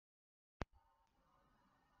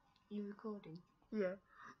You recording? Yeah.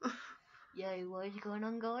 Yo, what is going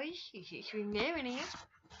on, guys? It's Extreme Gaming here.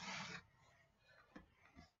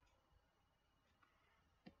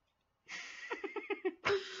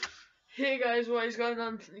 Hey guys, what is going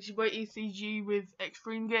on? It's your boy ECG with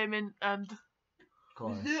Extreme Gaming and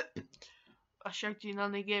Cory. I shagged you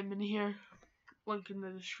Nanny Gaming here. Link in the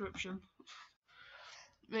description.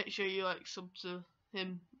 Make sure you sub to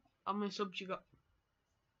him. How many subs you got?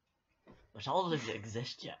 Which all doesn't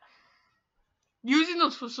exist yet. Using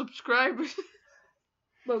us for subscribers.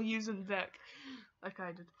 Well, using Deck, like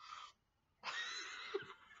I did.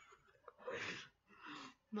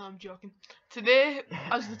 No, I'm joking. Today,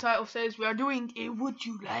 as the title says, we are doing a Would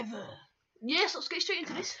You Rather. Yes, let's get straight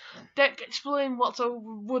into this. Deck, explain what a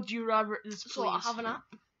Would You Rather is, please. So I have an app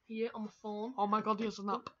here on my phone. Oh my god, here's an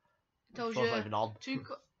app. It tells Phone's you not even on.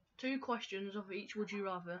 two questions of each Would You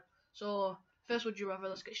Rather. So first Would You Rather,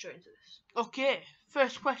 let's get straight into this. Okay,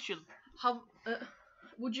 first question.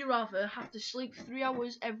 Would you rather have to sleep 3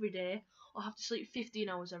 hours every day or have to sleep 15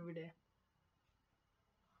 hours every day?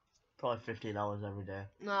 Probably 15 hours every day.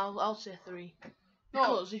 No, I'll say 3. No.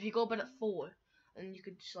 Because if you go to bed at 4, and you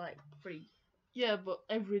could just 3. Yeah, but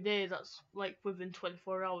every day that's within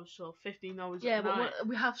 24 hours, so 15 hours Yeah, at but night.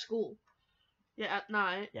 we have school. Yeah, at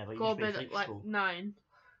night. Yeah, but you Go to just bed sleep at school. 9.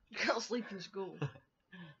 You can't sleep in school.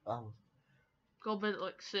 Go to bed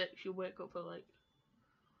at 6, you wake up at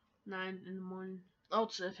 9 in the morning. I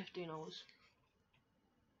would say 15 hours.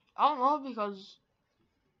 I don't know, because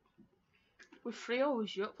with 3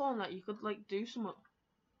 hours you're up all night, you could do something.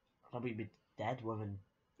 Probably be dead within.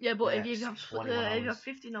 Yeah, but Yeah, if you have 21 if you have hours.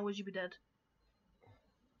 15 hours, you'd be dead.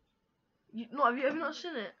 Have you not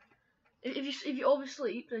seen it? If you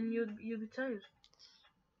oversleep, then you'd be tired.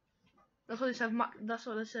 That's what they said. That's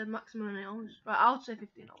what they said. Maximum 8 hours. Right, I would say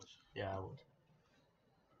 15 hours. Yeah, I would.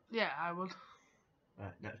 Yeah, I would.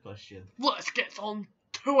 Right, next question. Let's get on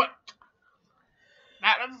to it.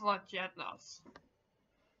 That was legitness.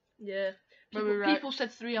 Yeah. Maybe People, right. people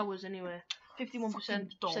said 3 hours anyway. 51% Fucking said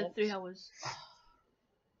 3 dogs. hours. I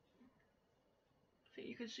think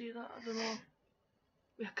you can see that. I don't know.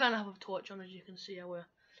 We kind of have a torch on, as you can see our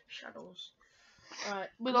shadows. Alright.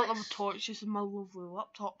 We don't have a torch, this is my lovely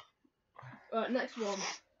laptop. Right, next one.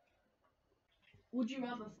 Would you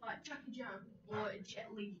rather fight Jackie Chan or Jet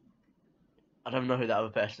Li? I don't know who that other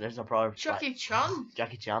person is. I'll probably. Jackie Chan.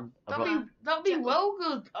 Jackie Chan. That'd be Jet Li. well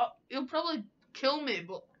good. He'll probably kill me,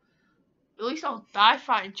 but at least I'll die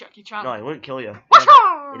fighting Jackie Chan. No, he wouldn't kill you.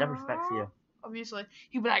 Whatcha! He'd have respect for you. Obviously,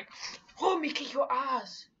 he'd be like, "Oh, me kick your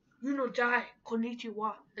ass. You no die.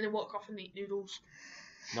 Konnichiwa," and then walk off and eat noodles.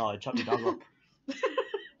 No, he'd chop your dog up.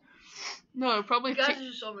 No, he'll probably You guys are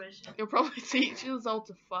just so racist. he'll probably teach us how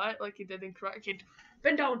to fight like he did in Karate Kid.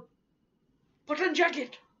 Bend down. Put on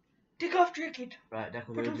jacket. Take off jacket. Right,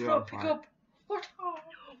 Declan, Put who on would you front. rather Pick fight? up. What?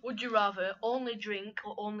 Would you rather only drink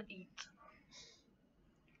or only eat?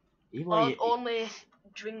 Only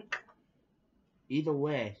drink. Either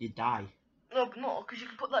way, you die. No, because you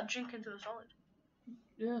can put that drink into a solid.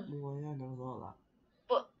 Yeah. Well, yeah, I never thought of that.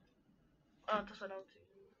 But that's what I don't see.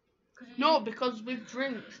 No, because with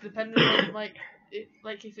drinks, depending on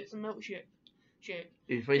if it's a milkshake, You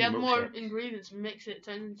you have more ingredients, mix it,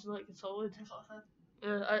 turn it into a solid. That's what I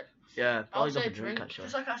said. Yeah, I'll probably go say for drink drink. actually.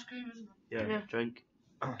 It's like ice cream, isn't it? Yeah, Yeah. drink.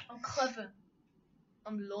 I'm clever.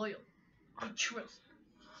 I'm loyal. I trust.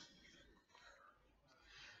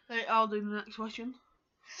 Hey, I'll do the next question.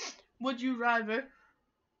 Would you rather?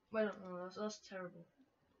 Wait, no, that's terrible.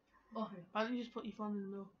 Okay. Why don't you just put your phone in the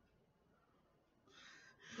middle?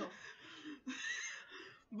 Go.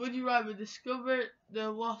 Would you rather discover the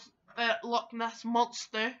Loch Ness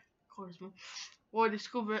monster, Cory's mum, or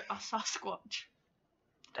discover a Sasquatch?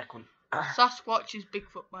 Declan. Sasquatch is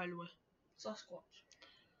Bigfoot, by the way. Sasquatch.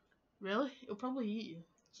 Really? It'll probably eat you.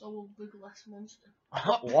 So will Big Less Monster.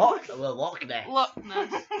 What? Well, Loch Ness. Loch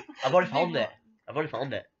Ness. I've already found it. I've already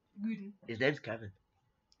found it. Good. His name's Kevin.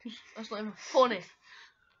 That's not even funny.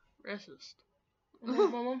 Racist. My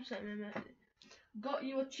mum sent me a message. Got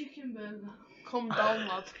you a chicken burger. Calm down,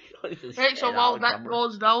 lad. Don't even Right, say so that while on that camera.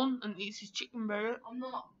 goes down and eats his chicken burger. I'm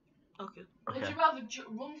not. Okay. Would Okay. you rather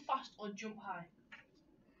run fast or jump high?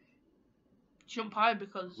 Jump high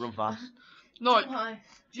because. Run fast. No, Jump high.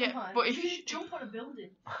 Jump yeah, high. but you if can you- just jump on a building.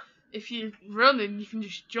 if you're running, you can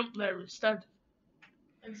just jump there instead.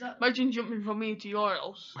 Exactly. Imagine jumping from me to your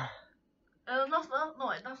house. That's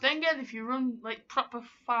Then again, if you run proper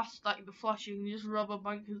fast like the Flash, you can just rob a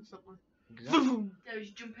bank instantly. Exactly. Boom! Yeah,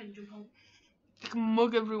 just jump in, jump out. You can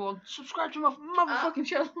mug everyone. Subscribe to my motherfucking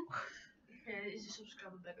channel. Yeah, it's a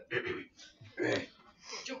subscriber beggar.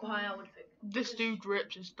 Jump high, I would pick. This dude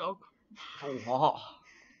raped his dog. For what?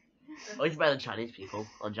 Oh, he's better than Chinese people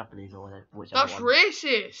or Japanese or whatever. Whichever That's one.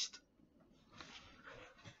 racist.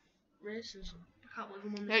 Racism. I can't believe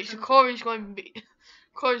I'm on this. Right, so channel.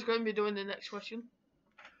 Cory's going to be doing the next question.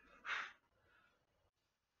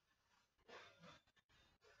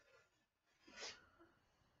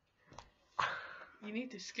 You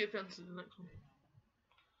need to skip answer the next one.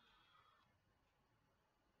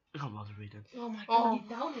 I can't bother reading. Oh my Oh. god,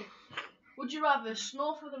 you're down here. Would you rather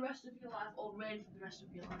snow for the rest of your life or rain for the rest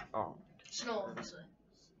of your life? Oh. Snow, obviously.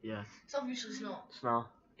 Yeah. It's obviously snow. Snow.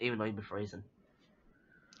 Even though you'd be freezing.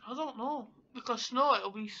 I don't know. Because snow,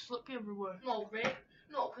 it'll be slippy everywhere. No, rain.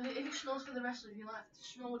 No, because if it snows for the rest of your life, the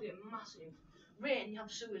snow would get massive. Rain, you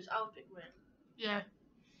have sewers. I would pick rain. Yeah.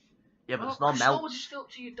 Yeah, but Oh, the snow Snow would melts. just fill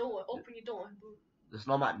up to your door, open your door. The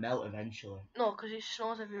snow might melt eventually. No, because it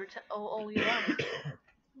snows all year round.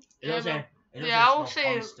 It doesn't Yeah, it doesn't I'll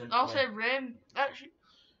snow say constantly. rain. Actually,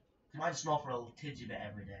 It might snow for a little tidgy bit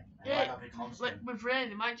every day. It Yeah, might not be like constant. with rain,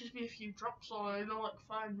 it might just be a few drops or like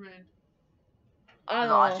fine rain. I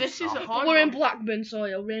No, I know. just- This is a But hard we're in one. Blackburn, so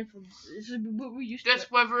yeah, rain for. We used to. This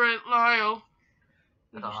weather ain't Lyle.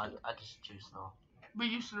 No, I just choose snow. We're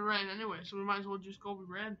used to the rain anyway, so we might as well just go with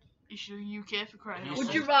rain. It's the UK for crying out Would Would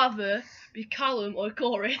loud. you rather be Callum or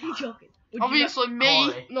Cory? I'm joking. Would Obviously me.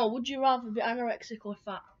 Cory. No, would you rather be anorexic or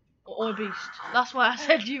fat? Or obese? That's why I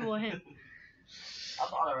said you or him.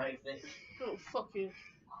 I'm not anorexic. Oh, fuck you.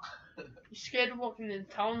 You're scared of walking in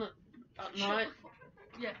town at night.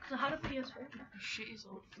 Yeah, because I had a PS4. Shit is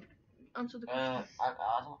off. Answer the question.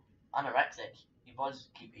 I don't. Anorexic. You boys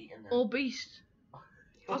keep eating them. Obese.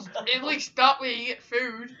 At least that way you get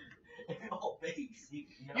food. If you're obese,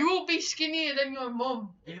 You will be skinnier than your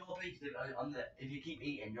mum. if you're obese, if you keep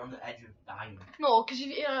eating, you're on the edge of dying. No, because if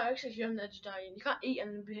you're anorexic, you're on the edge of dying. You can't eat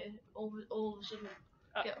and then be all of a sudden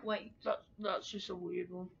get weight. That's just a weird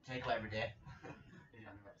one. Take it every day. If you're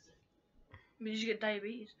anorexic. Because you get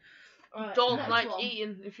diabetes. Right, Don't next like one.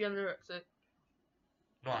 eating if you're anorexic.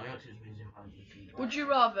 No, I know it means you can't eat. Would you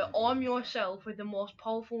rather arm yourself with the most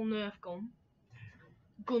powerful Nerf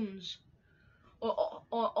guns,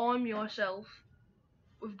 or arm yourself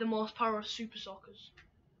with the most powerful super sockers?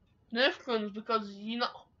 Nerf guns because you're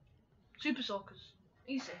not. Super sockers.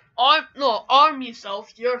 Easy. Arm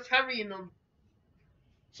yourself. You're carrying them.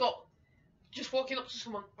 So, just walking up to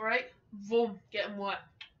someone, alright? Boom, get them wet.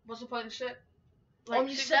 What's the point of shit? On super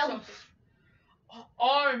yourself. sockers.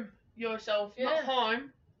 Arm yourself, not Yeah.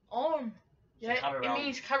 harm. Arm. Yeah, carry it around.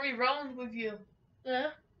 means carry round with you.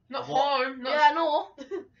 Yeah. Not What? harm. Not Yeah,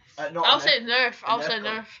 I know. I'll say Nerf. I'll say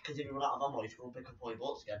Nerf. Because if you run out of ammo, you can pick up all your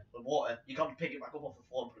bullets again. With water, you can't pick it back up off the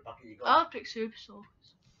floor and put it back in your gun. I'll pick super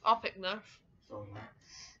sockers. I'll pick Nerf. So,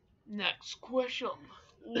 Next question.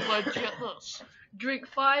 Legit this. Drink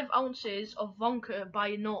 5 ounces of vodka by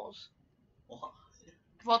your nose. what?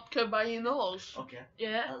 Vodka by your nose. Okay,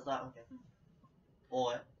 Yeah. that's that, okay.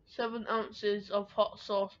 Or, 7 ounces of hot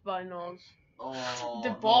sauce by nose. oh,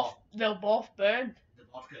 They'll both burn. the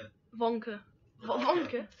vodka. Vodka. The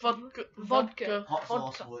Vodka. Vodka. Hot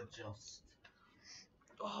sauce Vodka. would just.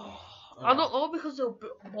 Oh, I don't know because they'll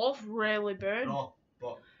both rarely burn. No,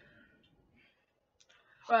 but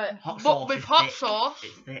Right. hot But sauce with is hot thick. sauce,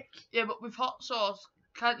 It's thick. yeah, but with hot sauce,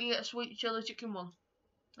 can't you get a sweet chili chicken one?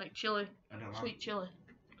 Like chili, I don't know. sweet chili.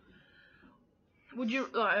 Would you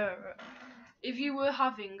if you were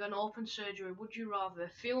having an open surgery, would you rather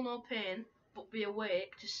feel no pain but be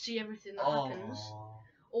awake to see everything that happens,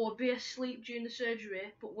 or be asleep during the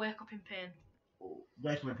surgery but wake up in pain?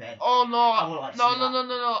 Where's my pen? Oh I wouldn't like to no, see no, that.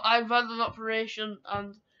 no. I've had an operation,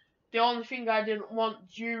 and the only thing I didn't want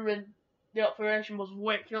during the operation was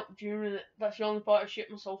waking up during it. That's the only part I shit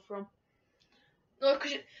myself from. No,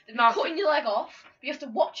 because they're Nah. cutting your leg off, but you have to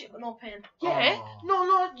watch it but no pain. Yeah, Oh.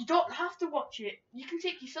 no, you don't have to watch it. You can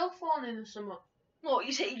take your cell phone in or something. No,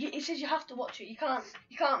 he says you have to watch it. You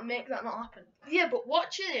can't make that not happen. Yeah, but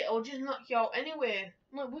watching it will just knock you out anyway.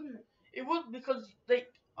 No, it wouldn't. It would because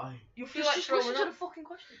like Aye. you feel Just, like just listen throwing to up. the fucking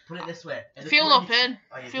question. Put it this way. if they Feel put no your- pain.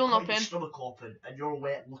 Aye, if Feel they no put your pain. stomach open and you're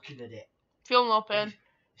awake looking at it. Feel no pain.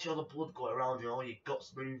 See all the blood going around you, all your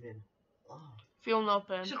guts moving. Oh. Feel no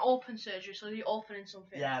pain. It's an open surgery, so you're opening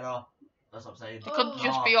something. Yeah, I know. That's what I'm saying. You could Oh.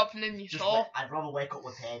 just be opening your Just jaw. I'd rather wake up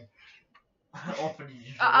with pain. Opening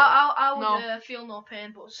your jaw. I would No. feel no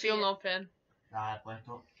pain, but see Feel it. no pain. Nah, I'd wake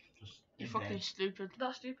up. Just You're in fucking bed. stupid.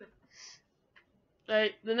 That's stupid.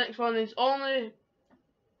 Right, the next one is only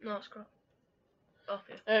No, it's crap.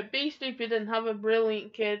 Okay. be stupid and have a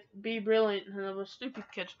brilliant kid. Be brilliant and have a stupid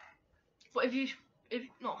kid. But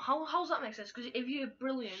how's that make sense? Because if you're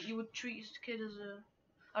brilliant, you would treat your kid as a,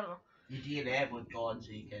 I don't know. Your DNA would go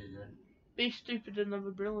into your kid, and then Be stupid and never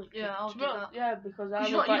brilliant. Yeah, I'll do that. Yeah, because I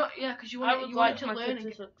Because would like, you I want would you like want to my learn kids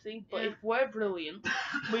and to succeed. But yeah. if we're brilliant,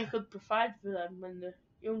 we could provide for them when they're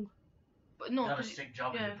young. But no, You have a 'cause sick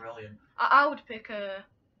job and yeah. you're brilliant. I would pick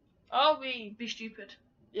I'll be be stupid.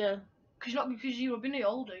 yeah. Because you're a bit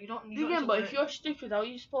older. You don't. You Yeah, don't but learn. if you're stupid, how are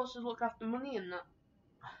you supposed to look after money and that?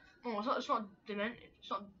 Oh, it's not demented. It's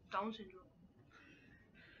not Down syndrome.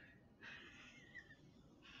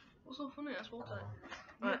 What's so funny? That's what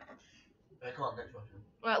I. Right. Come on, next question.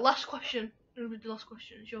 Right. Last question. It'll be the last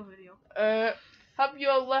question. It's your video. Have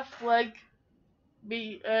your left leg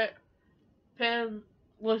be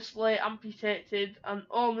painlessly amputated and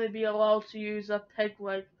only be allowed to use a peg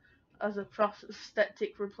leg as a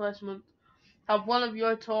prosthetic replacement. Have one of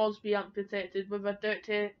your toes be amputated with a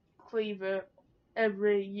dirty cleaver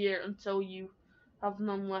every year until you have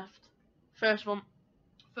none left. First one.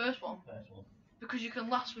 First one. First one. Because you can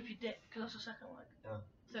last with your dick. Because that's the second leg. Yeah.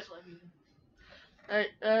 Third leg even.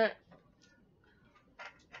 Right.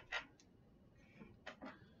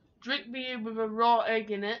 Drink beer with a raw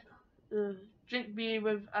egg in it. Drink beer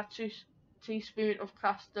with a teaspoon of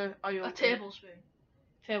castor oil. A tablespoon.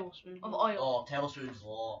 Tablespoon Of oil. Oh, tablespoons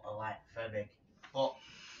low are like very big. But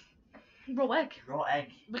Raw egg. raw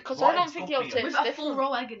egg. Because raw I don't egg's think good it'll for you. taste With a different. full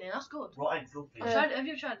raw egg in it. That's good. Raw egg's good for you. Have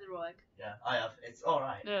you tried the raw egg? Yeah, I have. It's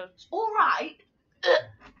alright. Yeah. It's alright.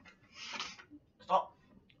 It's not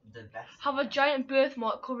the best. Have a giant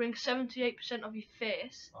birthmark covering 78% of your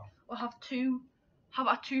face, Oh. or have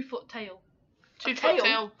a 2-foot tail. 2-foot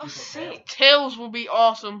tail. That's 2-foot tail. sick. Tails will be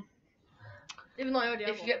awesome. Even though I already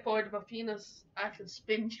have If you one. get bored of my penis, I can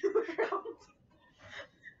spin you around.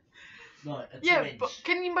 No, a 2 Yeah, inch. but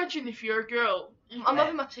can you imagine if you're a girl? I'm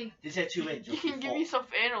having my teeth. They say 2 inch. You can give yourself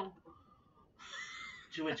anal.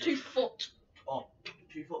 2 A inches. 2-foot. Oh,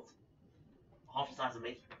 2 foot. Half the size of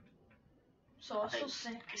me. So I it's still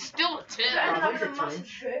think. sick. It's still a tail. Yeah. I'm I having think a it's a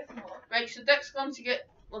massive birthmark. Right, so Dex going to get.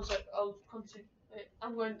 One sec, I'll continue. Wait,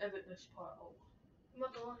 I'm going to edit this part out.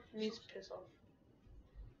 He needs to piss off.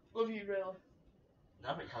 Love you, really.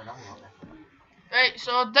 No, but coming down a lot there. Right,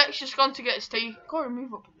 so Dex just gone to get his tea. Cory,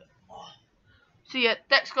 move up a bit. So yeah,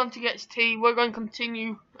 Dex gone to get his tea. We're going to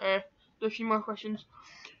continue with a few more questions.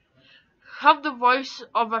 Have the voice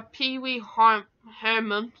of a Pee Wee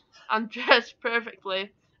Herman and dress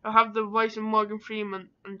perfectly, or have the voice of Morgan Freeman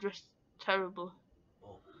and dress terribly?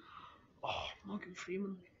 Oh, Morgan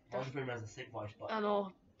Freeman. Morgan Freeman has a sick voice, but I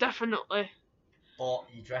know, definitely. But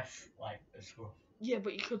you dress like a scruff. Yeah,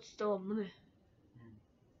 but you could still have money.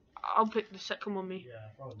 I'll pick the second one, me. Yeah,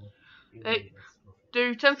 probably.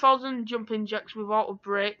 Do 10,000 jumping jacks without a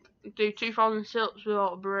break. Do 2,000 sit-ups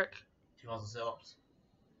without a break. 2,000 sit-ups.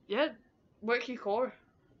 Yeah, work your core.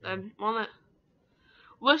 Then, on it.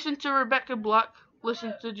 Listen to Rebecca Black.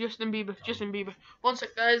 Listen to Justin Bieber. Justin Bieber. One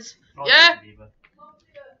sec, guys. Probably Yeah? Justin Bieber.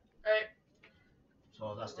 Right,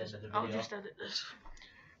 So that's the end of the I'll video. just edit this.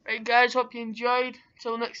 Right, guys, hope you enjoyed.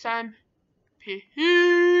 Till next time. Peace.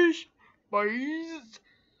 Bye.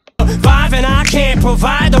 And I can't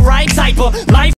provide the right type of life.